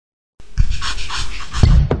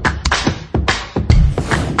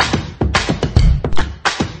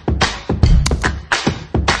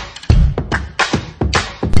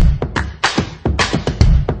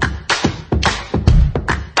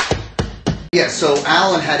Yeah, so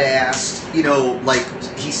Alan had asked, like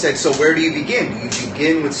he said, so where do you begin? Do you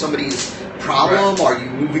begin with somebody's problem? Right. Are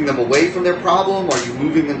you moving them away from their problem? Are you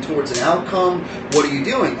moving them towards an outcome? What are you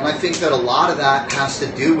doing? And I think that a lot of that has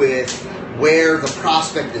to do with where the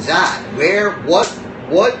prospect is at.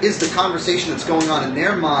 What is the conversation that's going on in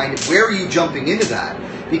their mind? Where are you jumping into that?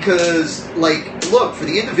 Because, look, for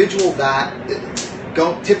the individual that...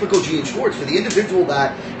 typical Gene Schwartz, for the individual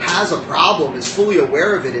that has a problem, is fully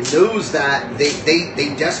aware of it, and knows that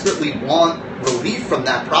they desperately want relief from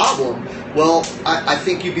that problem, well, I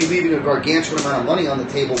think you'd be leaving a gargantuan amount of money on the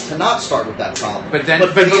table to not start with that problem. But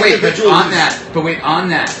wait, on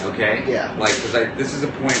that, okay? Yeah. Because this is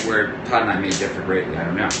a point where Todd and I may differ greatly, I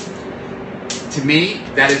don't know. To me,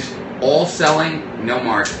 that is all selling, no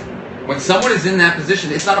marketing. When someone is in that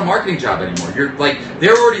position, it's not a marketing job anymore.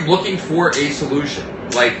 They're already looking for a solution.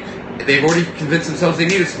 They've already convinced themselves they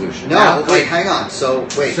need a solution. No, now, wait, hang on.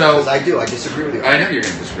 Because I disagree with you. I know you're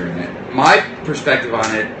going to disagree with it. My perspective on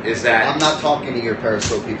it is that... I'm not talking to your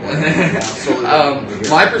Periscope people.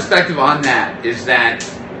 My perspective on that is that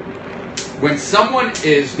when someone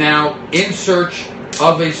is now in search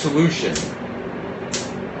of a solution,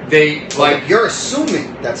 you're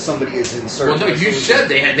assuming that somebody is in search. Well, no, you said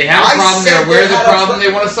they have a problem. They're aware of the problem.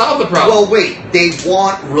 They want to solve the problem. Well, wait. They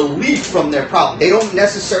want relief from their problem. They don't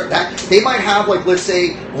necessarily. They might have, let's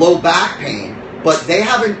say, low back pain, but they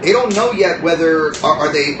haven't. They don't know yet whether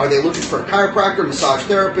are they looking for a chiropractor, massage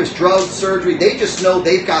therapist, drugs, surgery. They just know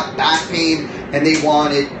they've got back pain and they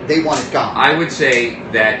want it gone. I would say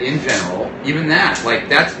that in general, even that's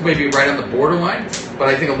maybe right on the borderline. But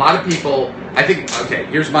I think a lot of people. Okay,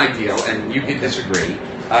 here's my deal, and you can disagree.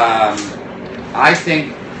 I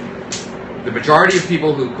think the majority of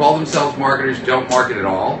people who call themselves marketers don't market at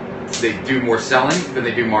all. They do more selling than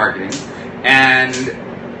they do marketing, and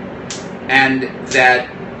that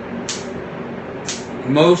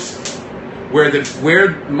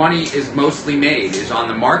where money is mostly made is on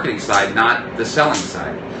the marketing side, not the selling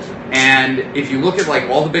side. And if you look at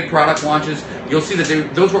all the big product launches, you'll see that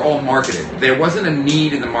those were all marketed. There wasn't a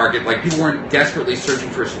need in the market. People weren't desperately searching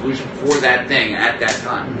for a solution for that thing at that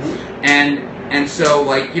time. Mm-hmm. And so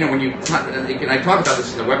when and I talked about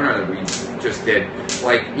this in the webinar that we just did.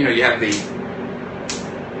 You have the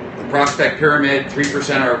prospect pyramid.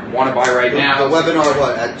 3% are want to buy right now. The webinar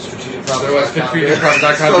what at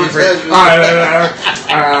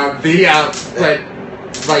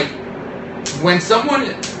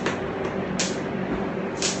strategicprofits.com.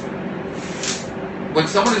 When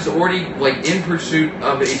someone is already in pursuit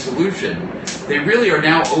of a solution, they really are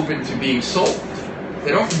now open to being sold.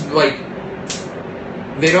 They don't do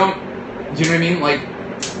you know what I mean?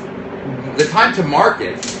 The time to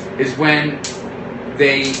market is when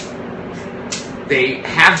they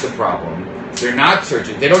have the problem. They're not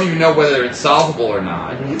searching. They don't even know whether it's solvable or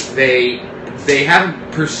not. Mm-hmm. They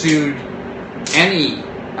haven't pursued any.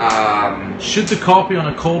 Should the copy on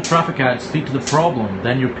a cold traffic ad speak to the problem,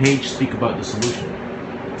 then your page speak about the solution?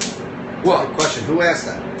 Well, good question. Who asked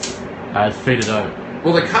that? It's faded out.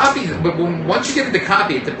 Well, the copy, but once you get into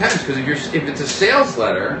copy, it depends, because if it's a sales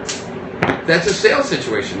letter, that's a sales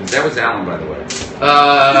situation. That was Alan, by the way.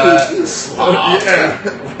 Yeah.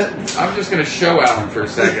 I'm just going to show Alan for a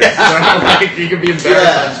second. So he can be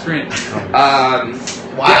embarrassed on screen.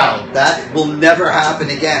 Wow, that will never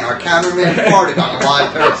happen again. Our cameraman farted on a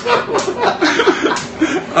live Periscope.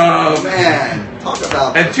 Oh, man. Talk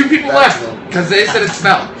about... And 2 people left, because they said it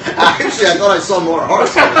smelled. Actually, I thought I saw more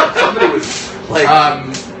hearts. Somebody was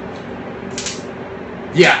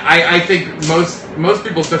I think most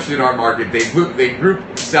people, especially in our market, they group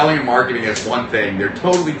selling and marketing as one thing. They're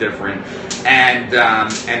totally different, and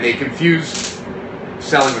they confuse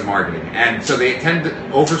selling with marketing, and so they tend to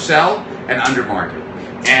oversell and undermarket.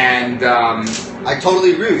 And I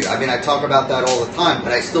totally agree with you. I mean, I talk about that all the time,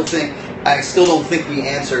 but I still don't think we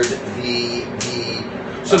answered the.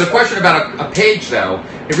 So the question about a page, though,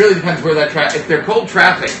 it really depends where that if they're cold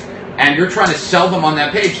traffic and you're trying to sell them on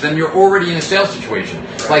that page, then you're already in a sales situation.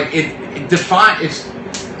 Right. If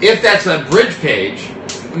that's a bridge page,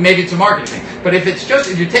 maybe it's a marketing thing. But if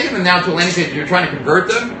you're taking them now to a landing page and you're trying to convert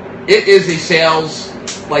them, it is a sales.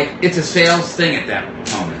 It's a sales thing at that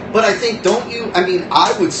moment. But I think,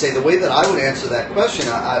 I would say the way that I would answer that question,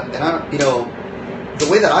 the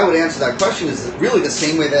way that I would answer that question is really the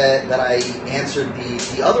same way that I answered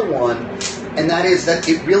the other one, and that is that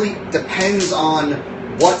it really depends on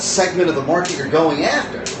what segment of the market you're going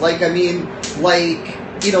after. Look,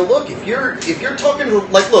 if you're talking to,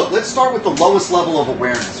 let's start with the lowest level of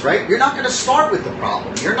awareness, right? You're not going to start with the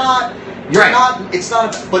problem. You're not, it's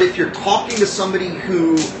not, but if you're talking to somebody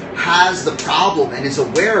who has the problem and is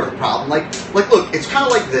aware of the problem, like look, it's kind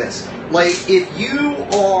of like this. Like if you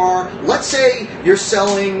are, let's say you're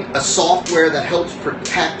selling a software that helps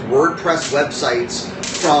protect WordPress websites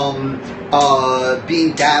from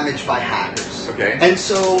being damaged by hackers. Okay. And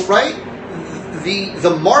so, right,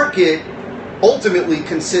 the market ultimately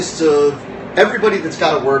consists of everybody that's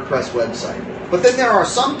got a WordPress website. But then there are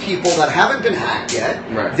some people that haven't been hacked yet.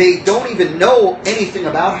 Right. They don't even know anything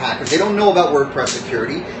about hackers. They don't know about WordPress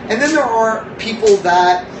security. And then there are people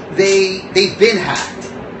that they've been hacked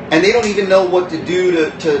and they don't even know what to do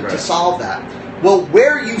to solve that. Well,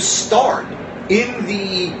 where you start in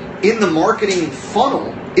the marketing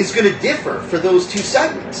funnel is going to differ for those two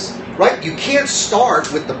segments, right? You can't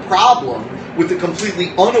start with the problem with the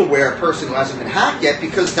completely unaware person who hasn't been hacked yet,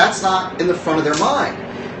 because that's not in the front of their mind.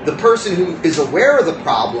 The person who is aware of the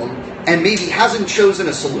problem and maybe hasn't chosen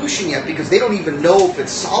a solution yet because they don't even know if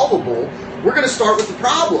it's solvable, we're going to start with the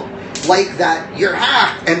problem. Like that you're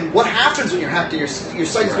hacked, and what happens when you're hacked and your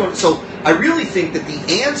site is going. So I really think that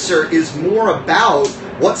the answer is more about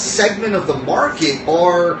what segment of the market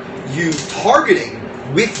are you targeting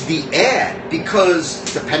with the ad, because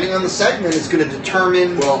depending on the segment is going to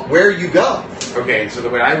determine where you go. Okay, so the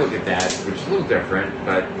way I look at that, which is a little different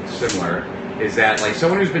but similar, is that like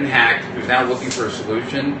someone who's been hacked, who's now looking for a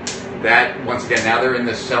solution, that once again now they're in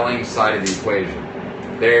the selling side of the equation.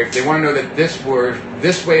 They want to know that this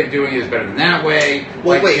way of doing it is better than that way.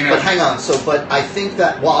 Well, like, wait, you know, but hang on. But I think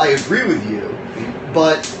that while I agree with you,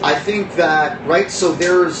 but I think that, right, so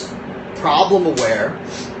there's problem aware,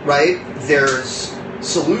 right? There's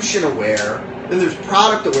solution aware, then there's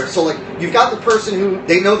product aware. So like you've got the person who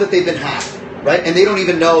they know that they've been hacked, right? And they don't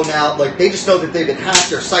even know now, like they just know that they've been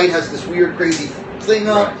hacked. Their site has this weird, crazy thing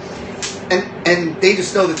up. Right. And they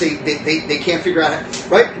just know that they can't figure out it,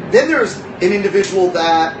 right? Then there's an individual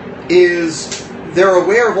that they're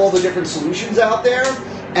aware of all the different solutions out there,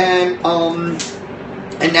 and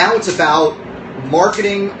now it's about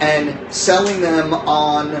marketing and selling them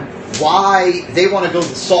on why they want to go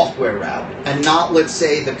the software route and not, let's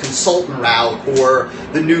say, the consultant route or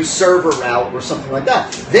the new server route or something like that.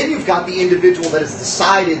 Then you've got the individual that has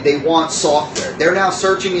decided they want software. They're now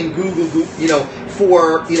searching in Google,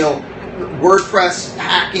 for, WordPress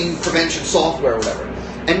hacking prevention software or whatever.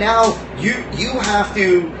 And now you have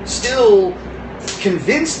to still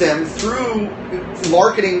convince them through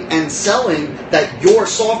marketing and selling that your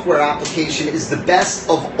software application is the best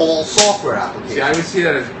of all software applications. See, I would see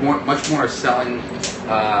that as much more of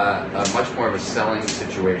a selling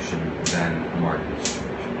situation than a marketing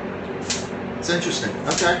situation. It's interesting.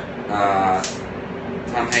 Okay.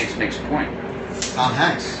 Tom Hanks makes a point. Tom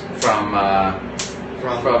Hanks From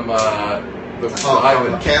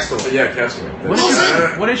Castaway. Yeah, Castaway.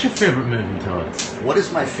 What is your favorite movie, Todd? What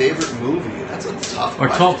is my favorite movie? That's a tough Or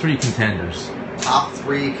question. top 3 contenders? Top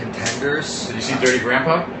 3 contenders. Did you see Dirty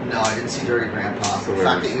Grandpa? No, I didn't see Dirty Grandpa. The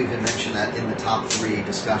fact that you even mentioned that in the top 3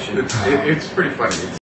 discussion. It's pretty funny.